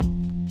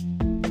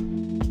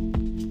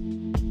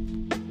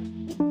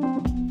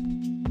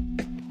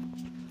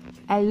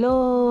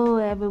Hello,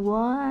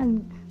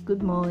 everyone.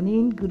 Good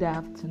morning, good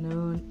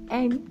afternoon,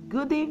 and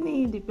good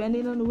evening,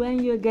 depending on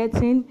when you're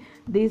getting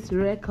this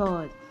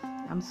record.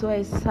 I'm so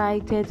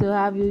excited to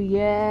have you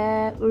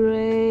here.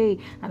 Hooray!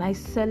 And I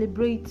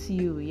celebrate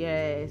you.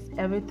 Yes,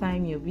 every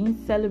time you've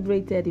been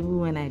celebrated, even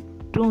when I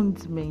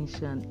don't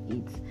mention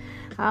it.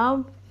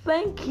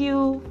 Thank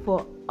you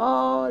for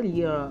all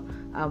your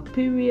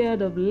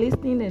period of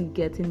listening and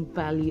getting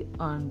value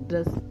on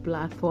this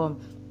platform.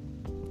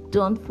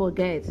 Don't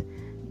forget,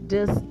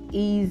 this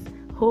is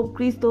Hope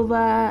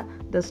Christopher,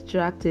 the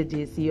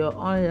strategist. You're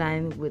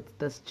online with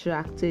the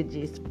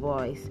strategist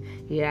voice.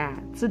 Yeah,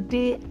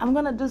 today I'm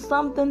gonna do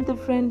something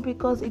different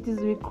because it is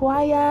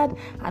required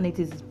and it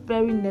is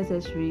very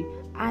necessary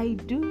I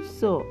do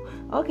so.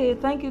 Okay,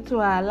 thank you to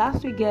our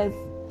last week guest,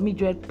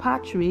 Mildred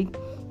Patrick,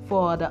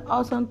 for the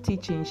awesome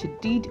teaching she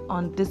did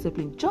on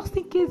discipline. Just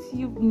in case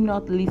you've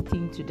not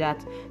listened to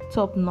that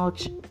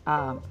top-notch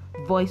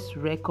voice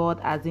record,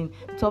 as in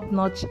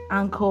top-notch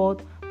anchor,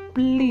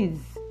 please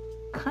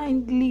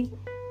kindly,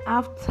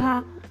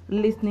 after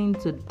listening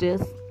to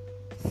this,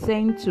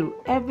 send to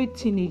every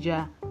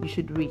teenager you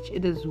should reach.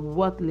 It is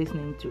worth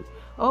listening to.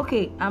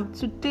 Okay,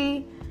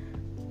 today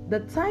the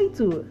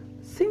title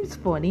seems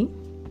funny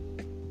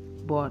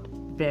but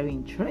very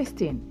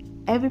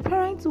interesting. Every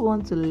parent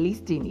wants to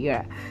listen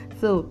here.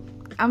 So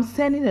I'm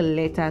sending a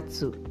letter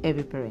to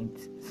every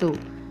parent. So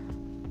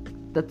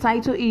the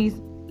title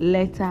is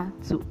Letter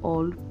to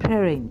All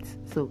Parents.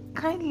 So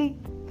kindly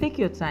take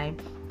your time,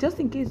 just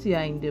in case you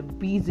are in the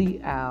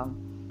busy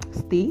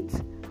state,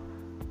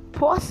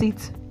 pause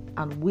it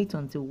and wait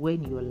until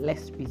when you're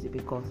less busy,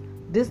 because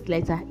this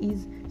letter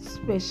is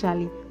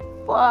specially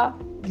for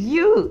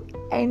you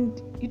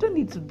and you don't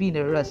need to be in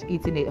a rush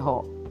eating it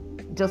whole.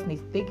 Just need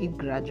to take it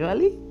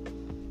gradually,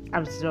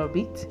 absorb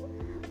it,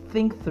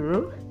 think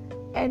through,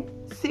 and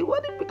see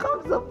what it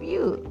becomes of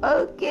you.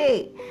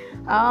 Okay.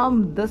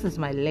 This is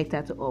my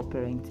letter to all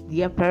parents.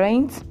 Dear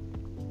parents,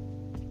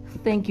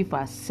 thank you for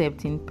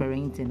accepting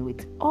parenting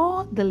with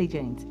all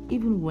diligence,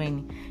 even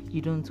when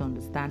you don't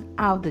understand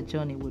how the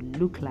journey will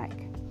look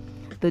like.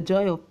 The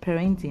joy of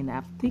parenting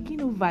have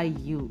taken over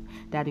you,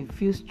 that you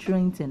feel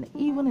strengthened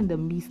even in the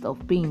midst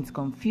of pains,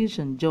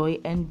 confusion, joy,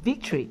 and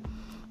victory.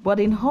 But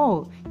in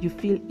all, you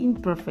feel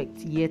imperfect,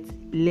 yet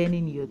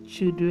learning your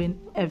children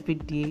every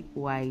day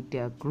while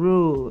they're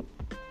grown.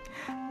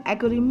 I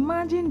could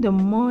imagine the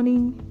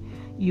morning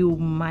you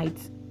might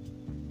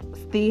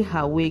stay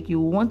awake. You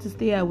want to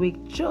stay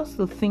awake just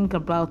to think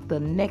about the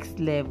next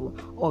level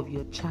of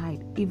your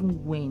child,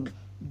 even when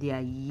you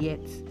are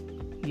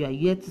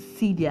yet to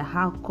see their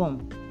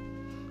outcome.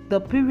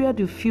 The period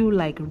you feel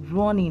like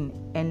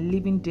running and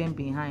leaving them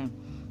behind,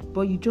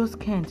 but you just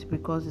can't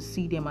because you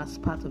see them as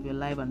part of your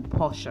life and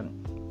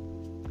portion.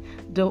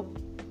 The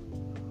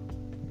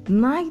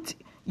night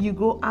you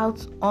go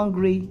out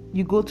hungry,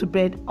 you go to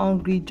bed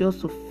hungry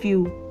just to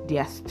fill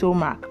their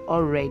stomach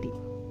already.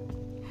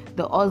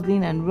 The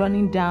hustling and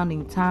running down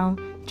in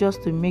town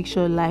just to make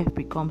sure life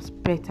becomes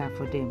better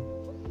for them.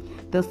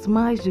 The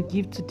smiles you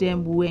give to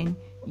them when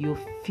you're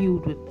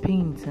filled with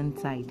pains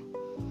inside.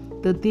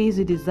 The days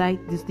you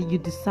decide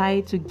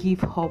to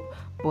give up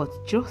but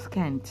just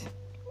can't.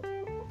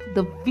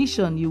 The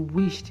vision you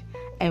wished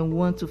and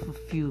want to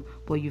fulfill,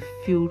 but you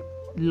feel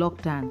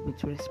locked down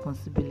with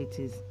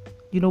responsibilities.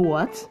 You know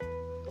what?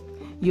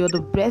 You're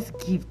the best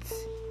gift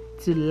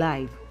to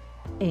life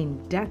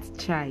and that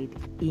child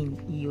in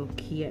your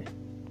care.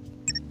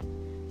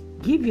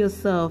 Give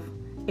yourself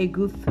a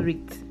good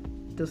treat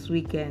this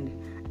weekend,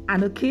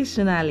 and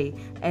occasionally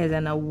as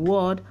an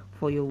award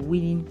for your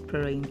winning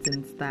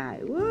parenting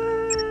style.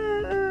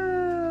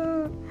 Whoa!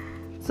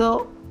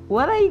 So,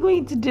 what are you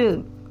going to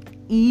do?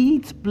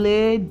 Eat,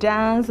 play,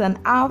 dance, and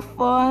have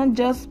fun.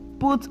 Just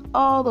put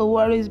all the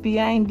worries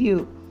behind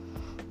you.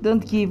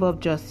 Don't give up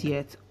just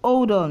yet.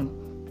 Hold on.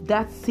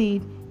 That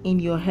seed in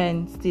your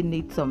hand still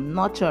needs some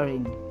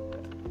nurturing.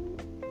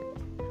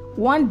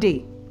 One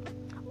day,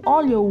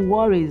 all your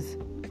worries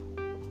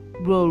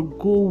will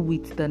go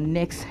with the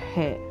next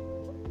hair.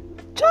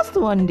 Just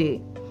one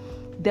day,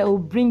 they will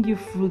bring you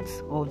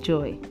fruits of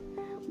joy.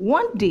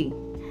 One day,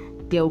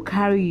 they will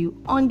carry you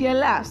on their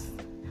laps.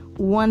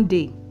 One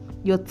day,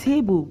 your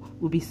table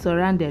will be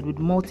surrounded with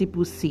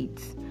multiple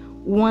seats.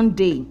 One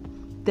day,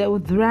 they will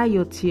dry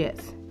your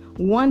tears.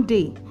 One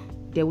day,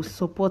 they will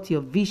support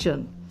your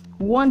vision.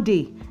 One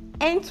day,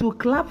 ants will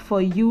clap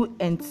for you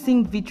and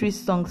sing victory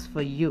songs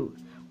for you.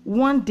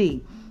 One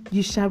day,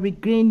 you shall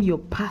regain your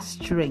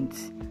past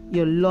strength,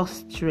 your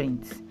lost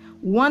strength.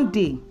 One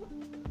day,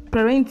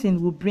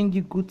 parenting will bring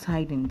you good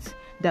tidings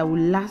that will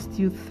last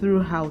you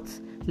throughout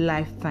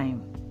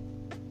lifetime.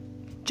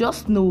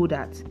 Just know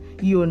that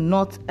you're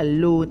not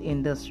alone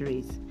in this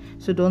race.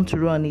 So don't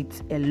run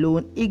it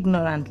alone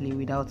ignorantly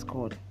without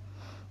God.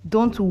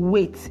 Don't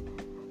wait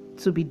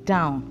to be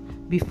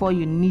down before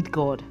you need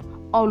God.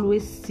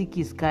 Always seek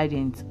His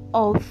guidance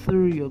all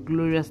through your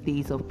glorious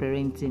days of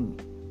parenting.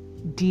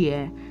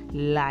 There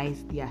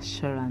lies the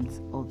assurance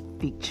of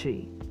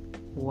victory.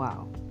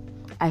 Wow.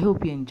 I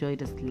hope you enjoyed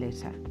this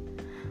letter.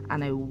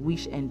 and I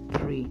wish and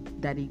pray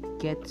that it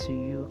gets to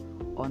you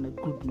on a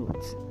good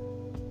note.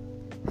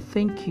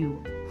 Thank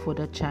you for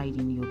the child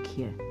in your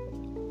care.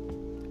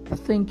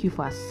 Thank you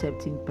for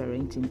accepting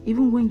parenting,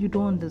 even when you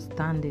don't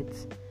understand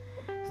it.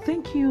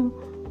 Thank you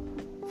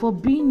for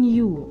being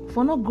you,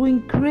 for not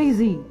going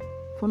crazy,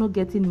 for not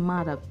getting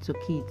mad at your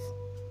kids,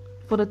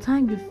 for the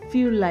time you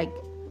feel like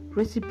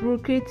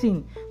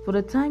reciprocating, for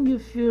the time you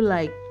feel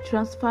like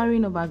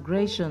transferring of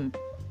aggression,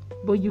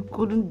 but you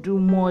couldn't do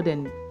more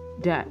than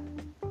that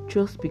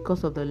just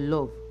because of the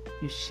love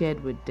you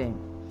shared with them.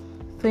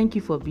 Thank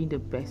you for being the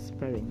best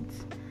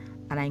parent.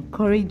 And I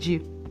encourage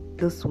you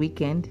this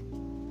weekend,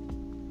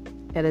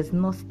 it is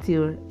not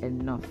still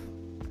enough.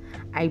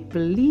 I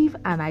believe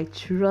and I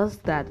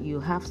trust that you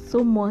have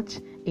so much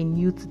in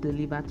you to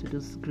deliver to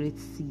those great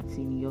seeds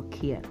in your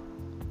care.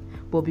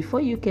 But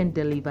before you can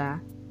deliver,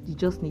 you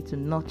just need to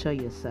nurture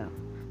yourself.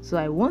 So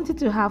I want you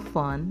to have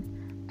fun.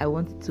 I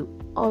want you to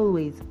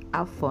always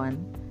have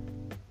fun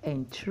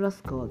and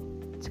trust God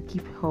to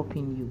keep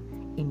helping you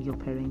in your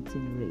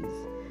parenting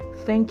race.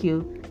 Thank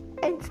you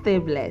and stay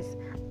blessed.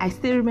 I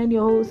still remain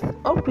your host,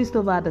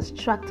 Christopher, the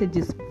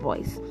strategist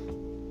voice.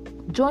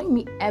 Join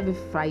me every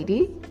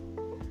Friday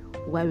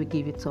where we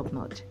give you top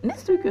notch.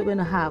 Next week, we're going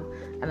to have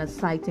an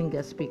exciting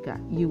guest speaker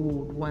you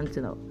would want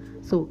to know.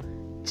 So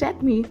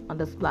check me on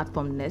this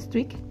platform next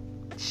week.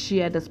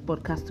 Share this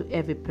podcast to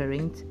every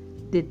parent.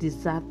 They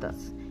deserve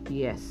this.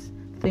 Yes.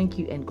 Thank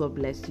you and God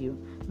bless you.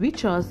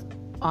 Reach us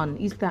on an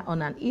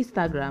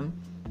Instagram,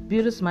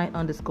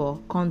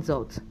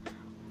 _consult.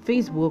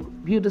 Facebook,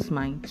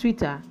 Buildersmind.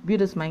 Twitter,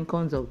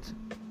 Buildersmind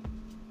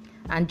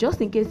And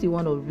just in case you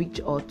want to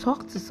reach or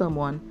talk to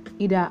someone,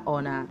 either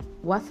on a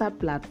WhatsApp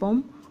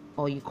platform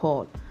or you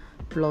call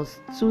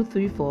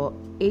 +234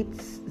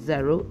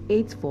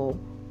 8084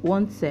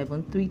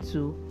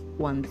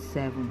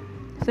 173217.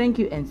 Thank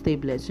you and stay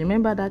blessed.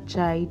 Remember that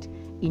child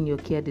in your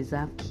care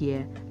deserves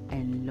care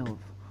and love.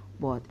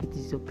 But it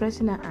is your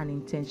personal and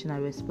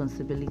intentional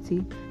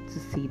responsibility to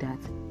see that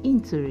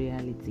into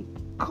reality.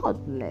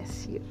 God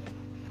bless you.